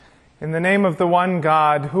In the name of the one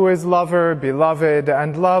God, who is lover, beloved,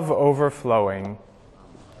 and love overflowing.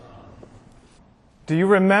 Do you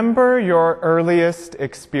remember your earliest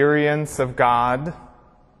experience of God?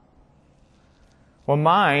 Well,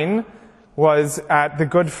 mine was at the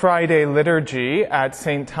Good Friday liturgy at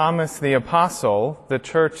St. Thomas the Apostle, the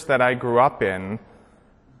church that I grew up in.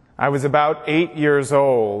 I was about 8 years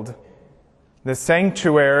old. The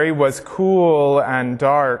sanctuary was cool and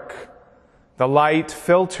dark. The light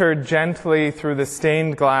filtered gently through the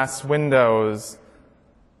stained glass windows.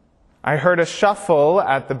 I heard a shuffle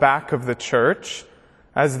at the back of the church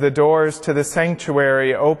as the doors to the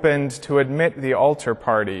sanctuary opened to admit the altar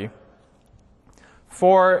party.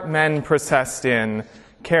 4 men processed in,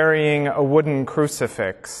 carrying a wooden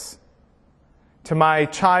crucifix. To my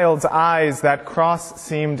child's eyes, that cross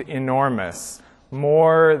seemed enormous,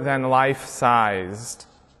 more than life-sized.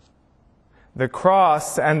 The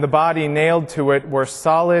cross and the body nailed to it were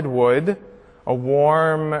solid wood, a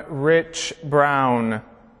warm, rich brown.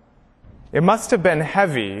 It must have been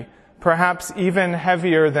heavy, perhaps even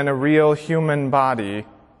heavier than a real human body.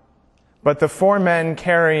 But the 4 men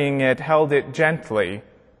carrying it held it gently.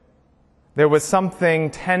 There was something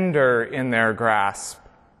tender in their grasp.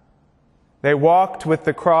 They walked with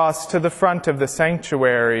the cross to the front of the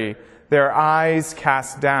sanctuary, their eyes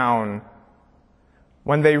cast down.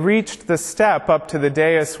 When they reached the step up to the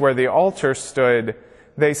dais where the altar stood,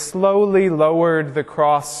 they slowly lowered the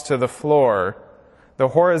cross to the floor. The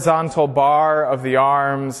horizontal bar of the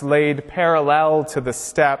arms laid parallel to the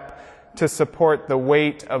step to support the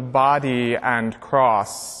weight of body and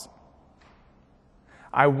cross.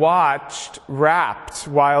 I watched, rapt,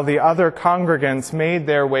 while the other congregants made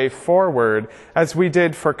their way forward, as we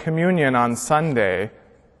did for communion on Sunday.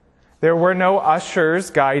 There were no ushers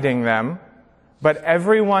guiding them, but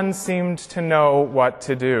everyone seemed to know what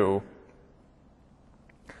to do.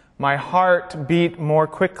 My heart beat more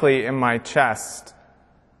quickly in my chest.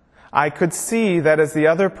 I could see that as the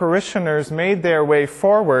other parishioners made their way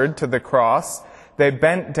forward to the cross, they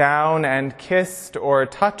bent down and kissed or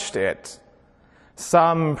touched it.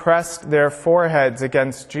 Some pressed their foreheads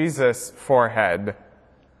against Jesus' forehead.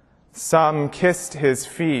 Some kissed his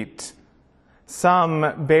feet.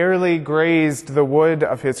 Some barely grazed the wood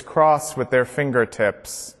of his cross with their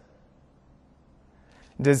fingertips.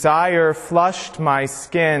 Desire flushed my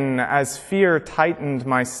skin as fear tightened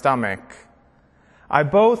my stomach. I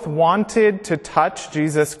both wanted to touch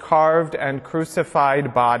Jesus' carved and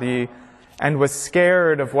crucified body and was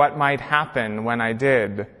scared of what might happen when I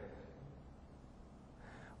did.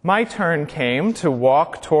 My turn came to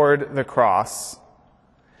walk toward the cross.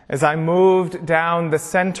 As I moved down the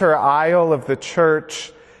center aisle of the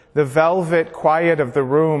church, the velvet quiet of the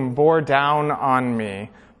room bore down on me,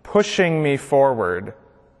 pushing me forward.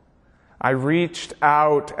 I reached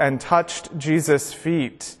out and touched Jesus'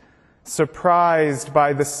 feet, surprised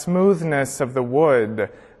by the smoothness of the wood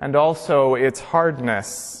and also its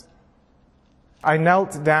hardness. I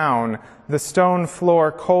knelt down, the stone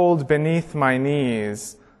floor cold beneath my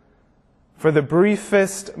knees. For the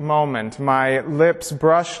briefest moment, my lips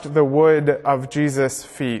brushed the wood of Jesus'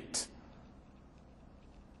 feet.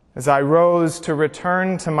 As I rose to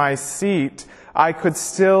return to my seat, I could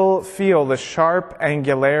still feel the sharp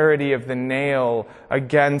angularity of the nail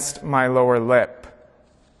against my lower lip.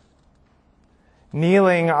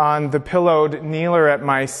 Kneeling on the pillowed kneeler at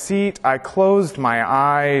my seat, I closed my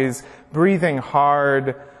eyes, breathing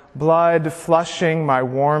hard, blood flushing my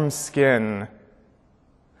warm skin.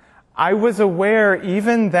 I was aware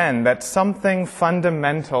even then that something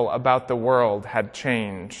fundamental about the world had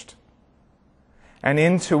changed. An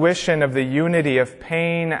intuition of the unity of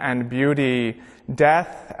pain and beauty,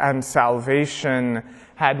 death and salvation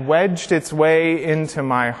had wedged its way into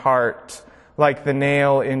my heart like the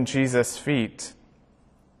nail in Jesus' feet.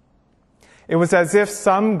 It was as if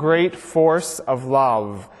some great force of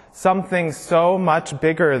love, something so much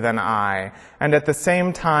bigger than I, and at the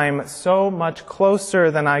same time so much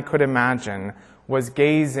closer than I could imagine, was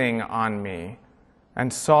gazing on me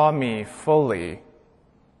and saw me fully.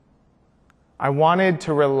 I wanted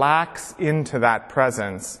to relax into that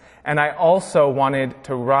presence, and I also wanted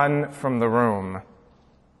to run from the room.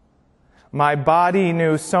 My body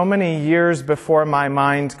knew so many years before my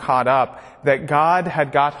mind caught up that God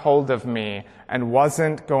had got hold of me and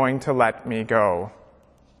wasn't going to let me go.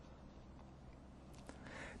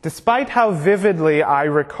 Despite how vividly I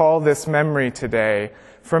recall this memory today,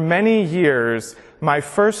 for many years, my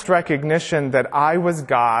first recognition that I was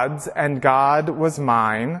God's and God was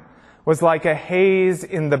mine was like a haze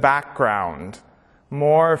in the background,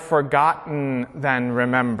 more forgotten than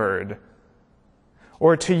remembered.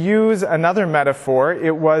 Or to use another metaphor,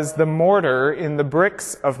 it was the mortar in the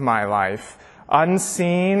bricks of my life,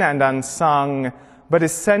 unseen and unsung, but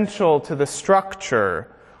essential to the structure,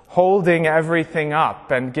 holding everything up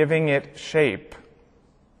and giving it shape.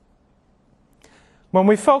 When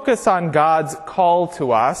we focus on God's call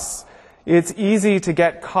to us, it's easy to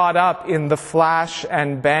get caught up in the flash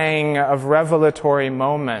and bang of revelatory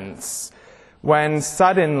moments, when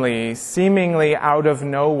suddenly, seemingly out of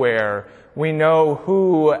nowhere, we know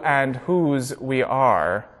who and whose we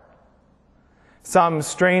are. Some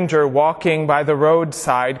stranger walking by the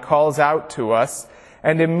roadside calls out to us,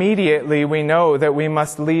 and immediately we know that we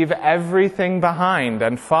must leave everything behind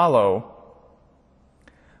and follow.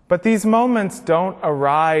 But these moments don't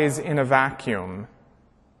arise in a vacuum.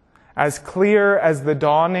 As clear as the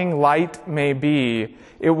dawning light may be,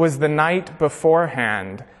 it was the night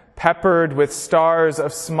beforehand, peppered with stars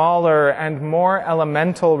of smaller and more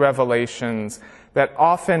elemental revelations that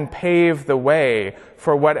often pave the way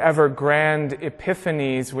for whatever grand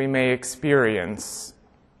epiphanies we may experience.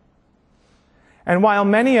 And while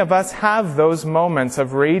many of us have those moments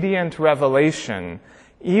of radiant revelation,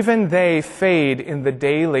 even they fade in the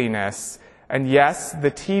dailiness and, yes,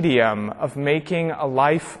 the tedium of making a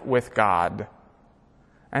life with God.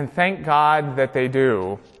 And thank God that they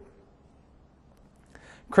do.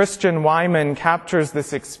 Christian Wyman captures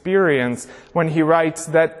this experience when he writes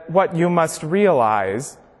that what you must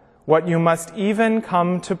realize, what you must even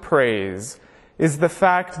come to praise, is the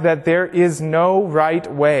fact that there is no right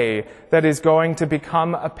way that is going to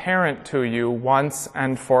become apparent to you once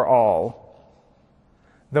and for all.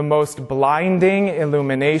 The most blinding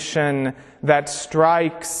illumination that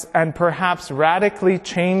strikes and perhaps radically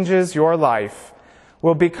changes your life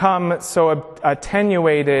will become so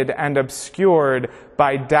attenuated and obscured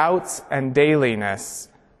by doubts and dailiness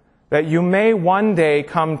that you may one day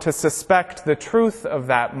come to suspect the truth of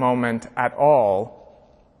that moment at all.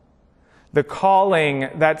 The calling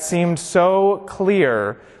that seemed so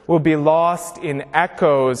clear will be lost in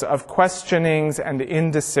echoes of questionings and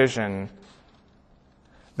indecision.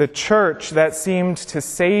 The church that seemed to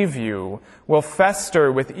save you will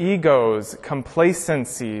fester with egos,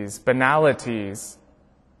 complacencies, banalities.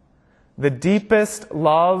 The deepest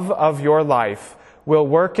love of your life will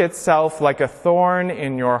work itself like a thorn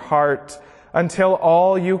in your heart until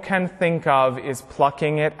all you can think of is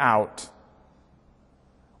plucking it out.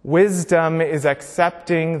 Wisdom is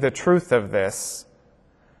accepting the truth of this.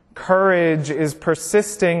 Courage is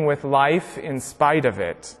persisting with life in spite of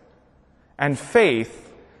it. And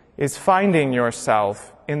faith is finding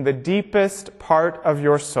yourself in the deepest part of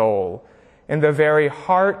your soul, in the very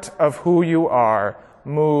heart of who you are,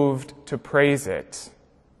 moved to praise it.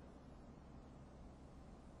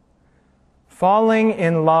 Falling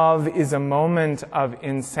in love is a moment of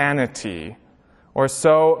insanity, or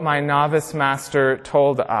so my novice master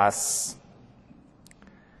told us.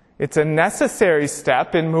 It's a necessary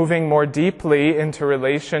step in moving more deeply into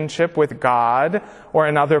relationship with God or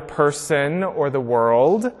another person or the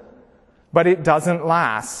world, but it doesn't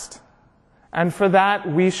last. And for that,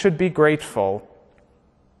 we should be grateful.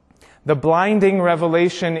 The blinding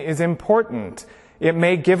revelation is important. It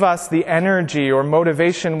may give us the energy or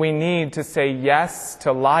motivation we need to say yes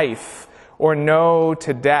to life or no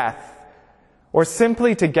to death, or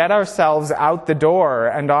simply to get ourselves out the door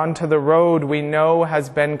and onto the road we know has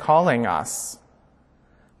been calling us.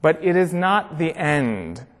 But it is not the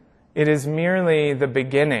end. It is merely the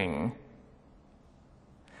beginning.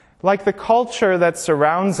 Like the culture that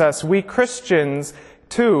surrounds us, we Christians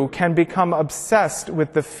too can become obsessed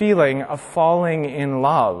with the feeling of falling in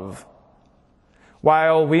love.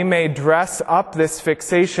 While we may dress up this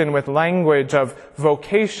fixation with language of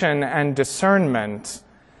vocation and discernment,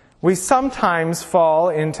 we sometimes fall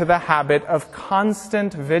into the habit of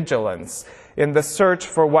constant vigilance in the search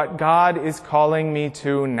for what God is calling me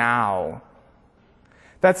to now.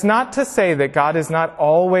 That's not to say that God is not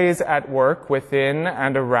always at work within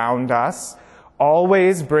and around us,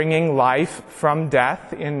 always bringing life from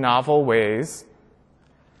death in novel ways.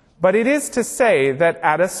 But it is to say that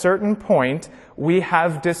at a certain point, we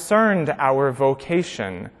have discerned our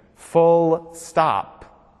vocation, full stop.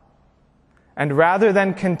 And rather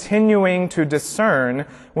than continuing to discern,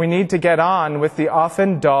 we need to get on with the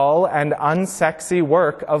often dull and unsexy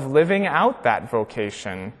work of living out that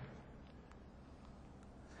vocation.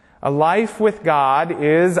 A life with God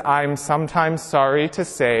is, I'm sometimes sorry to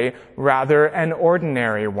say, rather an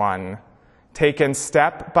ordinary one, taken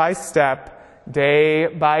step by step, day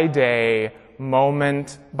by day,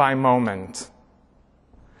 moment by moment.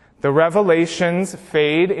 The revelations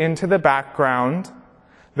fade into the background.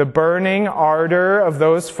 The burning ardor of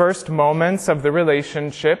those first moments of the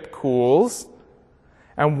relationship cools,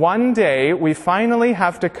 and one day we finally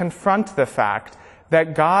have to confront the fact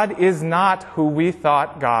that God is not who we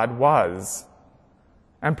thought God was.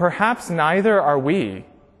 And perhaps neither are we.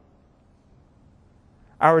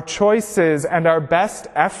 Our choices and our best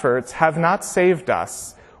efforts have not saved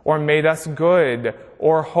us, or made us good,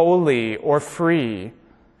 or holy, or free.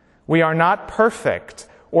 We are not perfect,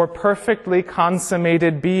 or perfectly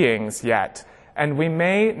consummated beings yet, and we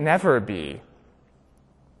may never be.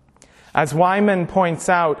 As Wyman points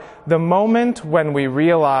out, the moment when we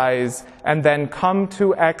realize and then come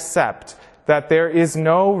to accept that there is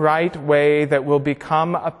no right way that will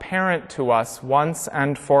become apparent to us once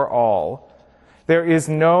and for all. There is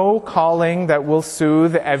no calling that will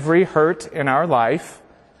soothe every hurt in our life.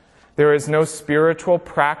 There is no spiritual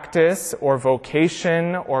practice or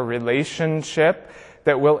vocation or relationship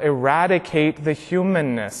that will eradicate the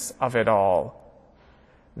humanness of it all.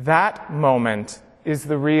 That moment is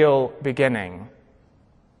the real beginning.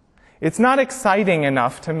 It's not exciting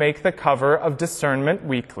enough to make the cover of Discernment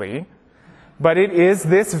Weekly, but it is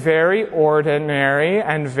this very ordinary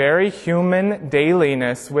and very human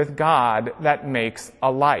dailiness with God that makes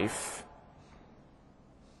a life.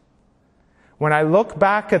 When I look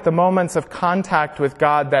back at the moments of contact with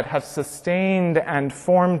God that have sustained and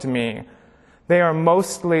formed me, they are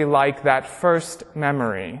mostly like that first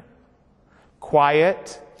memory.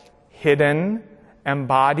 Quiet, hidden,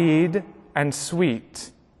 embodied, and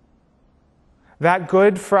sweet. That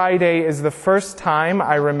Good Friday is the first time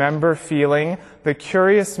I remember feeling the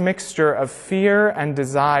curious mixture of fear and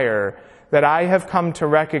desire that I have come to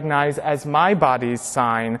recognize as my body's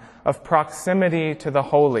sign of proximity to the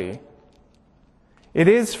holy. It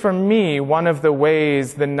is for me one of the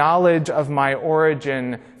ways the knowledge of my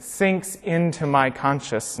origin sinks into my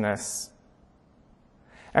consciousness.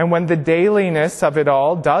 And when the dailiness of it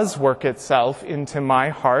all does work itself into my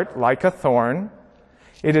heart like a thorn,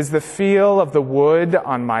 it is the feel of the wood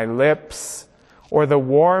on my lips, or the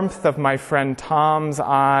warmth of my friend Tom's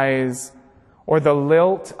eyes, or the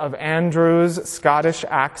lilt of Andrew's Scottish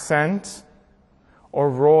accent, or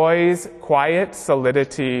Roy's quiet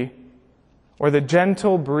solidity, or the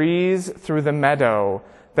gentle breeze through the meadow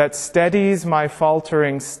that steadies my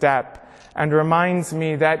faltering step and reminds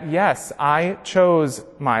me that, yes, I chose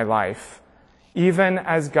my life, even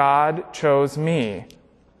as God chose me.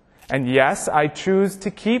 And yes, I choose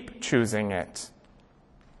to keep choosing it.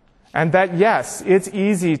 And that, yes, it's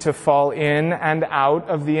easy to fall in and out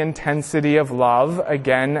of the intensity of love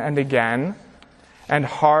again and again, and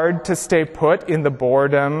hard to stay put in the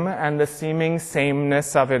boredom and the seeming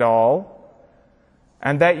sameness of it all.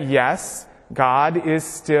 And that, yes, God is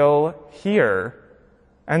still here.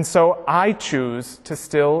 And so I choose to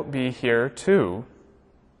still be here too.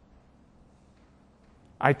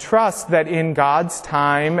 I trust that in God's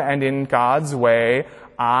time and in God's way,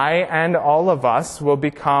 I and all of us will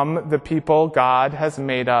become the people God has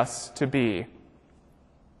made us to be.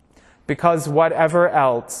 Because whatever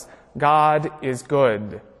else, God is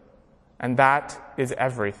good, and that is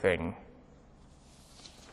everything.